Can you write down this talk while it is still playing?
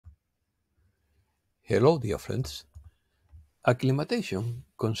Hello, dear friends. Acclimatization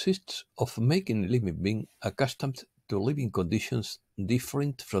consists of making a living being accustomed to living conditions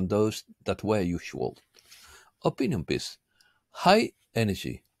different from those that were usual. Opinion piece: high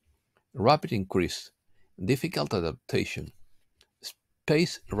energy, rapid increase, difficult adaptation,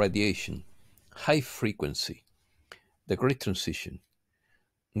 space radiation, high frequency, the great transition.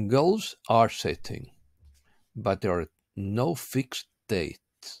 Goals are setting, but there are no fixed dates.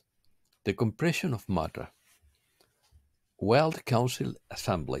 The compression of matter. World Council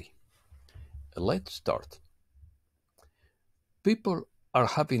Assembly. Let's start. People are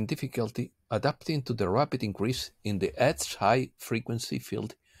having difficulty adapting to the rapid increase in the Earth's high-frequency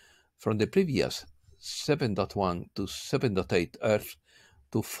field from the previous 7.1 to 7.8 Earth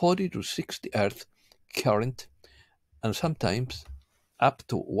to 40 to 60 Earth current, and sometimes up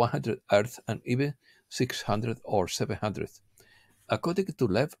to 100 Earth and even 600 or 700, according to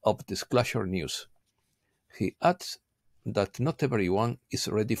Lev of Disclosure News. He adds that not everyone is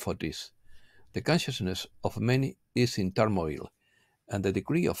ready for this. The consciousness of many is in turmoil, and the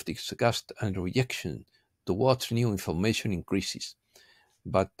degree of disgust and rejection towards new information increases.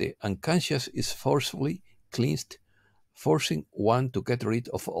 But the unconscious is forcefully cleansed, forcing one to get rid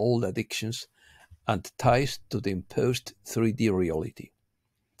of all addictions and ties to the imposed 3D reality.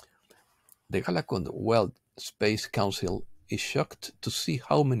 The Galacon World Space Council is shocked to see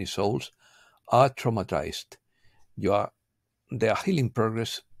how many souls are traumatized. Their healing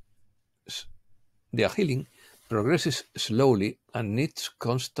progresses slowly and needs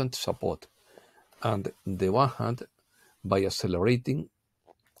constant support, on the one hand by accelerating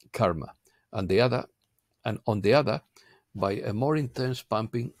karma, and on the other by a more intense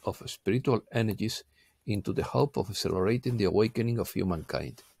pumping of spiritual energies into the hope of accelerating the awakening of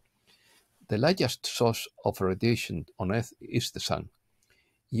humankind. The largest source of radiation on Earth is the Sun.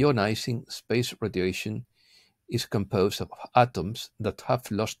 Ionizing space radiation is composed of atoms that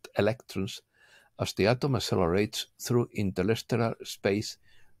have lost electrons as the atom accelerates through interstellar space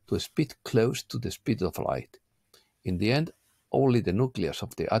to a speed close to the speed of light. In the end, only the nucleus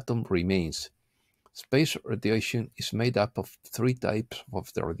of the atom remains. Space radiation is made up of three types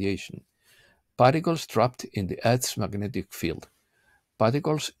of the radiation: particles trapped in the Earth's magnetic field,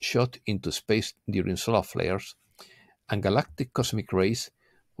 particles shot into space during solar flares, and galactic cosmic rays,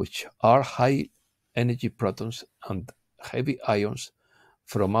 which are high-energy protons and heavy ions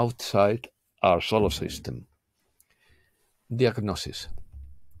from outside our solar system. Diagnosis.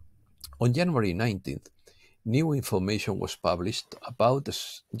 On January 19th, new information was published about the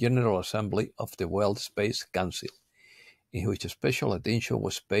General Assembly of the World Space Council, in which special attention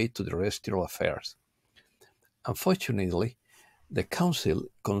was paid to terrestrial affairs. Unfortunately, the Council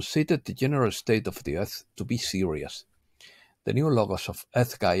considered the general state of the Earth to be serious. The new logos of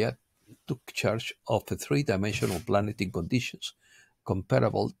Earth Gaia took charge of a three-dimensional planet in conditions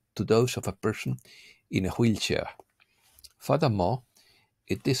comparable to those of a person in a wheelchair. Furthermore,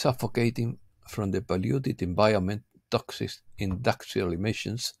 it is suffocating from the polluted environment, toxic industrial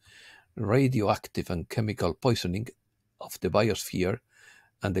emissions, radioactive and chemical poisoning of the biosphere,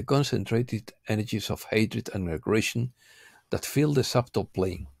 and the concentrated energies of hatred and aggression that fill the subtle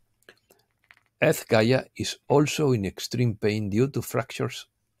plane. Earth Gaia is also in extreme pain due to fractures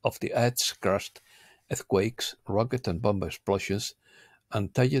of the Earth's crust, earthquakes, rocket and bomb explosions,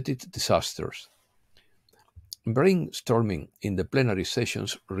 and targeted disasters. Brainstorming in the plenary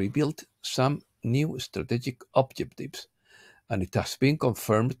sessions revealed some new strategic objectives, and it has been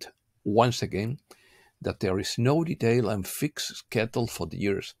confirmed once again that there is no detailed and fixed schedule for the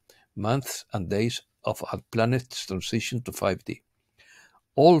years, months, and days of our planet's transition to 5D.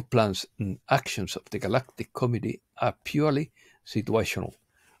 All plans and actions of the Galactic Committee are purely situational.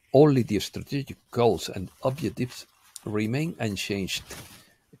 Only the strategic goals and objectives remain unchanged.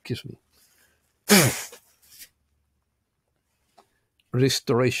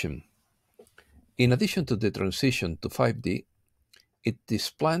 Restoration. In addition to the transition to 5D, it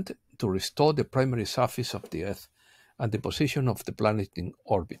is planned to restore the primary surface of the Earth and the position of the planet in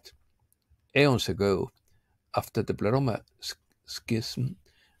orbit. Eons ago, after the Pleroma schism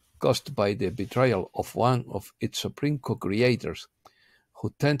caused by the betrayal of one of its supreme co-creators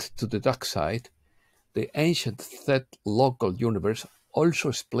who turned to the dark side, the ancient third local universe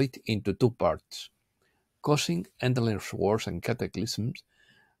also split into two parts, causing endless wars and cataclysms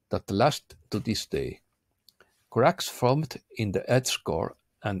that last to this day. Cracks formed in the Earth's core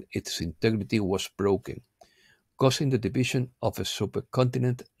and its integrity was broken, causing the division of a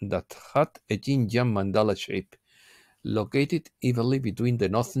supercontinent that had a yin-yang mandala shape, located evenly between the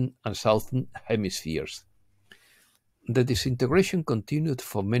northern and southern hemispheres. The disintegration continued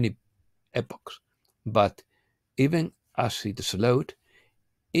for many epochs, But even as it slowed,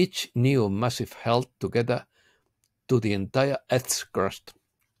 each new massive held together to the entire Earth's crust.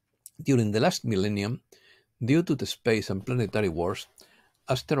 During the last millennium, due to the space and planetary wars,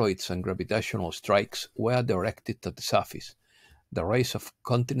 asteroids and gravitational strikes were directed at the surface. The rise of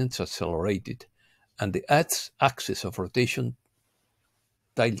continents accelerated, and the Earth's axis of rotation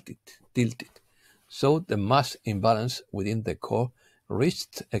tilted. So the mass imbalance within the core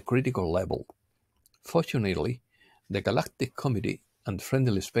reached a critical level. Fortunately, the Galactic Committee and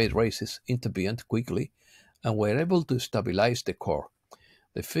friendly space races intervened quickly and were able to stabilize the core.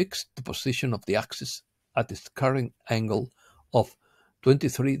 They fixed the position of the axis at its current angle of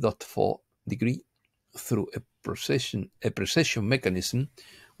 23.4 degrees through a precession mechanism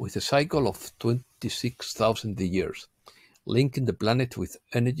with a cycle of 26,000 years, linking the planet with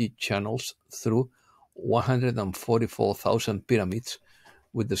energy channels through 144,000 pyramids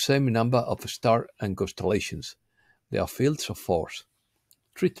with the same number of stars and constellations. They are fields of force.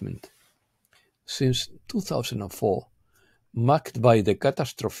 Treatment. Since 2004, marked by the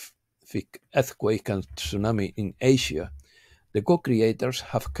catastrophic earthquake and tsunami in Asia, the co-creators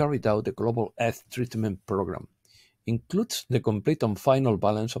have carried out the global Earth treatment program. Includes the complete and final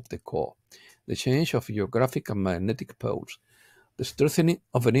balance of the core, the change of geographic and magnetic poles, the strengthening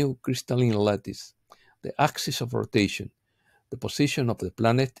of a new crystalline lattice, the axis of rotation, the position of the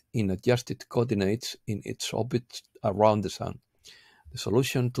planet in adjusted coordinates in its orbit around the Sun, the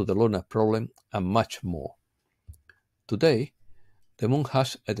solution to the lunar problem, and much more. Today, the Moon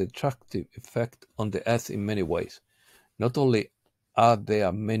has a destructive effect on the Earth in many ways. Not only are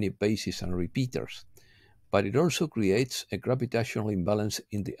there many bases and repeaters, but it also creates a gravitational imbalance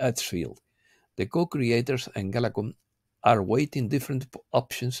in the Earth's field. The co-creators and Galacom are weighing different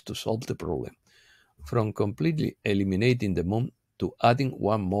options to solve the problem, from completely eliminating the Moon to adding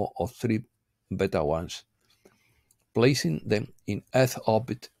one more or three better ones, placing them in Earth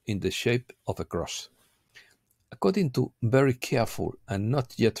orbit in the shape of a cross. According to very careful and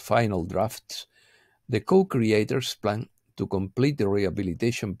not yet final drafts, the co-creators plan to complete the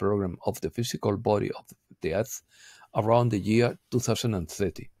rehabilitation program of the physical body of the Earth around the year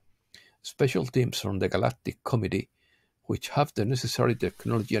 2030. Special teams from the Galactic Committee, which have the necessary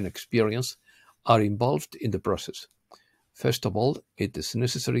technology and experience, are involved in the process. First of all, it is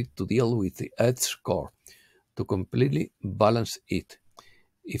necessary to deal with the Earth's core, to completely balance it.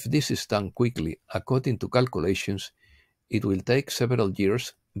 If this is done quickly, according to calculations, it will take several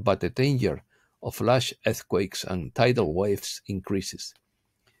years, but the danger of flash earthquakes and tidal waves increases.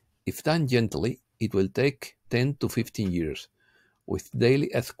 If done gently, it will take 10 to 15 years, with daily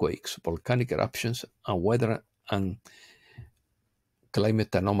earthquakes, volcanic eruptions, and weather and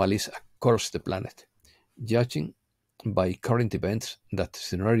climate anomalies across the planet. Judging by current events, that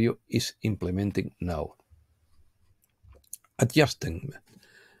scenario is implementing now. Adjustment.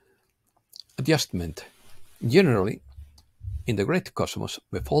 Generally, in the great cosmos,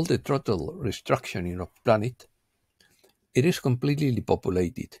 before the total restructuring of planet, it is completely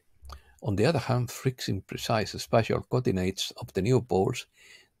depopulated. On the other hand, fixing precise spatial coordinates of the new poles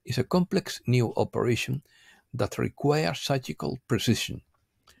is a complex new operation that requires surgical precision.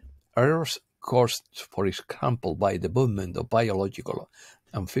 Errors caused, for example, by the movement of biological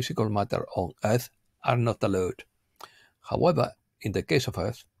and physical matter on Earth are not allowed. However, in the case of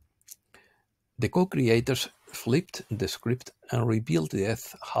Earth, the co-creators flipped the script and rebuilt the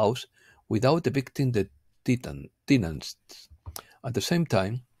Earth house without evicting the tenants. At the same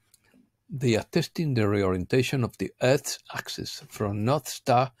time, they are testing the reorientation of the Earth's axis from North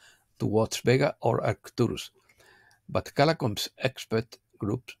Star towards Vega or Arcturus, but Calacom's expert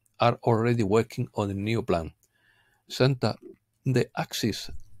groups are already working on a new plan. Center the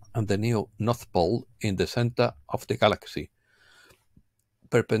axis and the new North Pole in the center of the galaxy,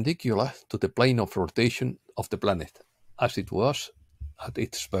 perpendicular to the plane of rotation of the planet, as it was at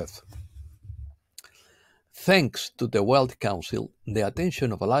its birth. Thanks to the World Council, the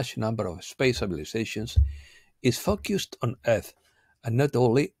attention of a large number of space civilizations is focused on Earth, and not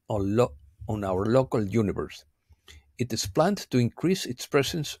only on our local universe. It is planned to increase its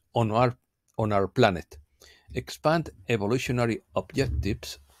presence on our planet, expand evolutionary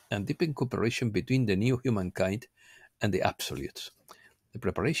objectives, and deepen cooperation between the new humankind and the absolutes. The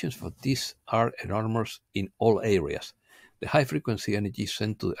preparations for this are enormous in all areas. The high-frequency energy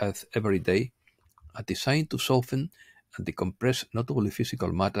sent to Earth every day are designed to soften and decompress not only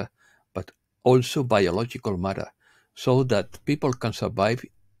physical matter, but also biological matter, so that people can survive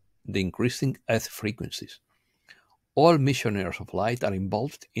the increasing Earth frequencies. All missionaries of light are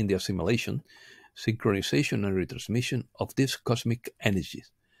involved in the assimilation, synchronization, and retransmission of these cosmic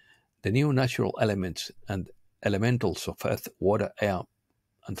energies. The new natural elements and elementals of earth, water, air,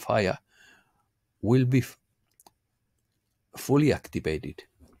 and fire will be fully activated.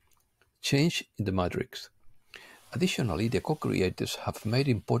 Change in the matrix. Additionally, the co-creators have made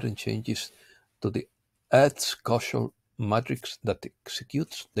important changes to the Earth's causal matrix that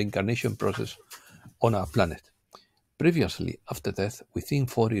executes the incarnation process on our planet. Previously, after death, within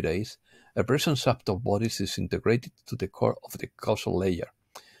 40 days, a person's subtle body disintegrated to the core of the causal layer.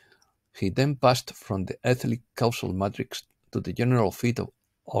 He then passed from the earthly causal matrix to the general field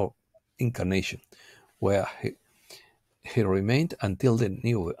of incarnation, where he remained until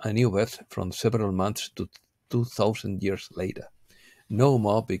a new birth from several months to 2,000 years later. No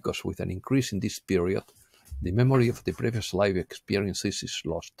more, because with an increase in this period, the memory of the previous life experiences is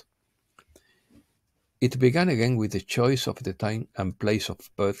lost. It began again with the choice of the time and place of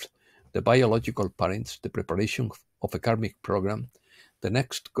birth, the biological parents, the preparation of a karmic program, the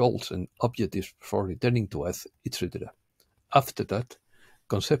next goals and objectives for returning to Earth, etc. After that,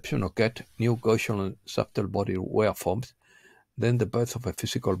 conception occurred, new causal and subtle body were formed, then the birth of a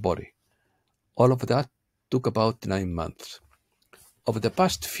physical body. All of that took about 9 months. Over the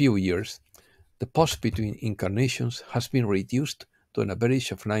past few years, the pause between incarnations has been reduced to an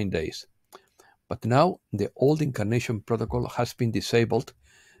average of 9 days. But now the old incarnation protocol has been disabled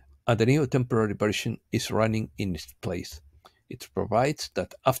and the new temporary version is running in its place. It provides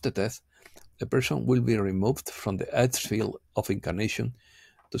that after death, the person will be removed from the Earth's field of incarnation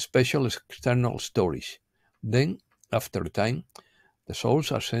to special external storage. Then, after a time, the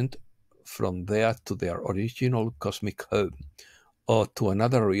souls are sent from there to their original cosmic home, or to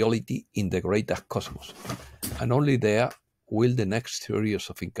another reality in the greater cosmos, and only there will the next series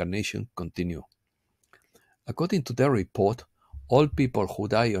of incarnation continue. According to their report, all people who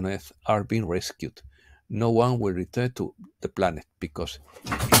die on Earth are being rescued. No one will return to the planet because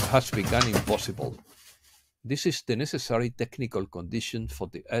it has become impossible. This is the necessary technical condition for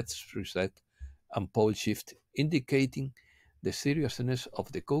the Earth's reset and pole shift, indicating the seriousness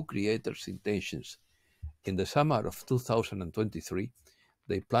of the co-creators' intentions. In the summer of 2023,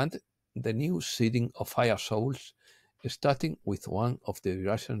 they planned the new seeding of higher souls, starting with one of the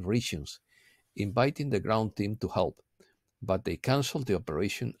Eurasian regions, inviting the ground team to help, but they cancelled the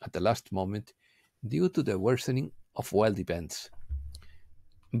operation at the last moment due to the worsening of wild events.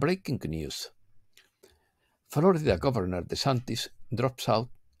 Breaking news. Florida Governor DeSantis drops out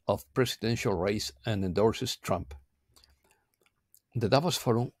of presidential race and endorses Trump. The Davos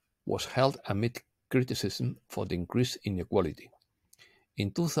Forum was held amid criticism for the increase in inequality.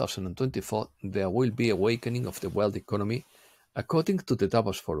 In 2024, there will be a awakening of the world economy, according to the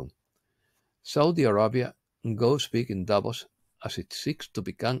Davos Forum. Saudi Arabia goes big in Davos as it seeks to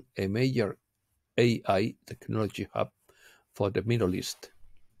become a major AI technology hub for the Middle East.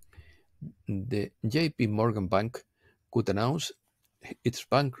 The JP Morgan Bank could announce its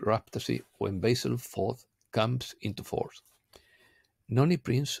bankruptcy when Basel IV comes into force. Noni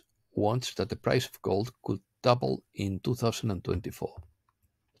Prince wants that the price of gold could double in 2024.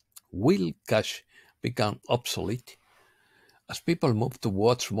 Will cash become obsolete? As people move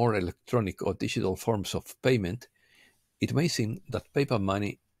towards more electronic or digital forms of payment, it may seem that paper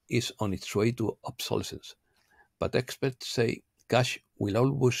money is on its way to obsolescence, but experts say cash will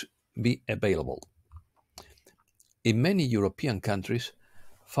always be available. In many European countries,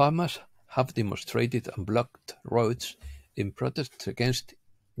 farmers have demonstrated and blocked roads in protest against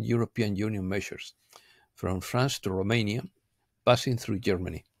European Union measures, from France to Romania, passing through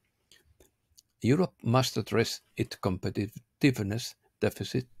Germany. Europe must address its competitiveness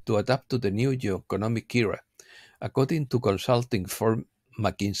deficit to adapt to the new economic era, according to consulting firm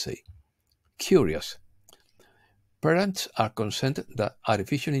McKinsey. Curious. Parents are concerned that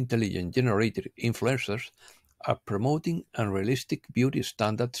artificial intelligence-generated influencers are promoting unrealistic beauty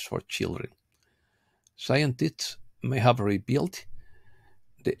standards for children. Scientists may have revealed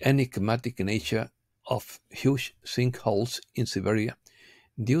the enigmatic nature of huge sinkholes in Siberia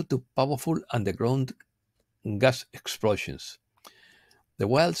due to powerful underground gas explosions. The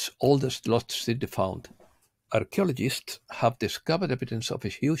world's oldest lost city found. Archaeologists have discovered evidence of a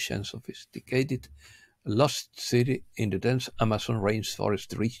huge and sophisticated lost city in the dense Amazon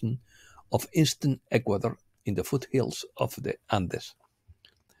rainforest region of eastern Ecuador in the foothills of the Andes.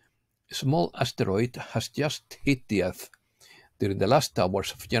 A small asteroid has just hit the Earth. During the last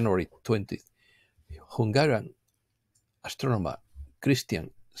hours of January 20th, Hungarian astronomer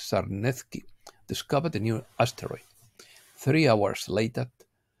Christian Sarnecki discovered a new asteroid. 3 hours later,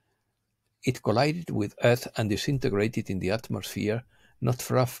 it collided with Earth and disintegrated in the atmosphere not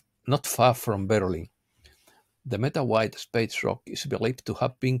far from Berlin. The meta-wide space rock is believed to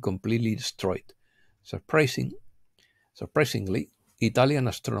have been completely destroyed. Surprisingly, Italian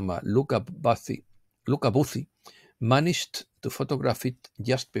astronomer Luca Buzzi managed to photograph it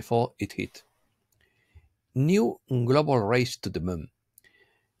just before it hit. New global race to the moon.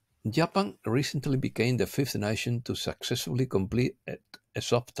 Japan recently became the fifth nation to successfully complete a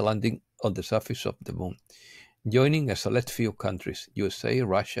soft landing on the surface of the moon, joining a select few countries, USA,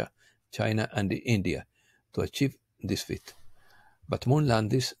 Russia, China, and India, to achieve this feat. But moon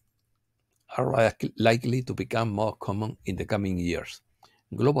landings are likely to become more common in the coming years.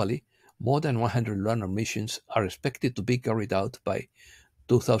 Globally, more than 100 lunar missions are expected to be carried out by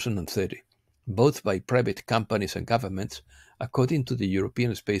 2030, both by private companies and governments, according to the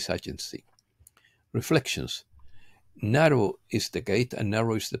European Space Agency. Reflections. Narrow is the gate and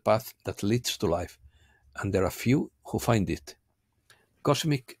narrow is the path that leads to life, and there are few who find it.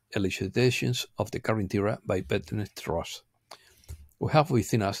 Cosmic Elucidations of the Current Era by Bennett Ross. We have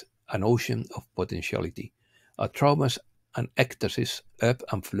within us an ocean of potentiality. Our traumas and ecstasies ebb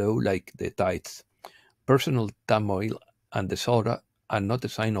and flow like the tides. Personal turmoil and disorder are not a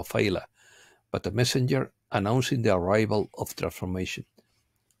sign of failure, but a messenger announcing the arrival of transformation.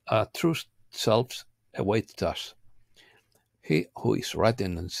 Our true selves await us. He who is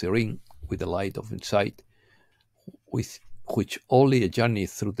radiant and serene with the light of insight, with which only a journey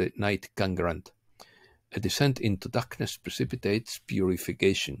through the night can grant. A descent into darkness precipitates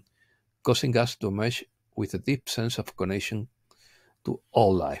purification, causing us to emerge with a deep sense of connection to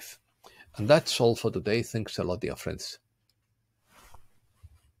all life. And that's all for today. Thanks a lot, dear friends.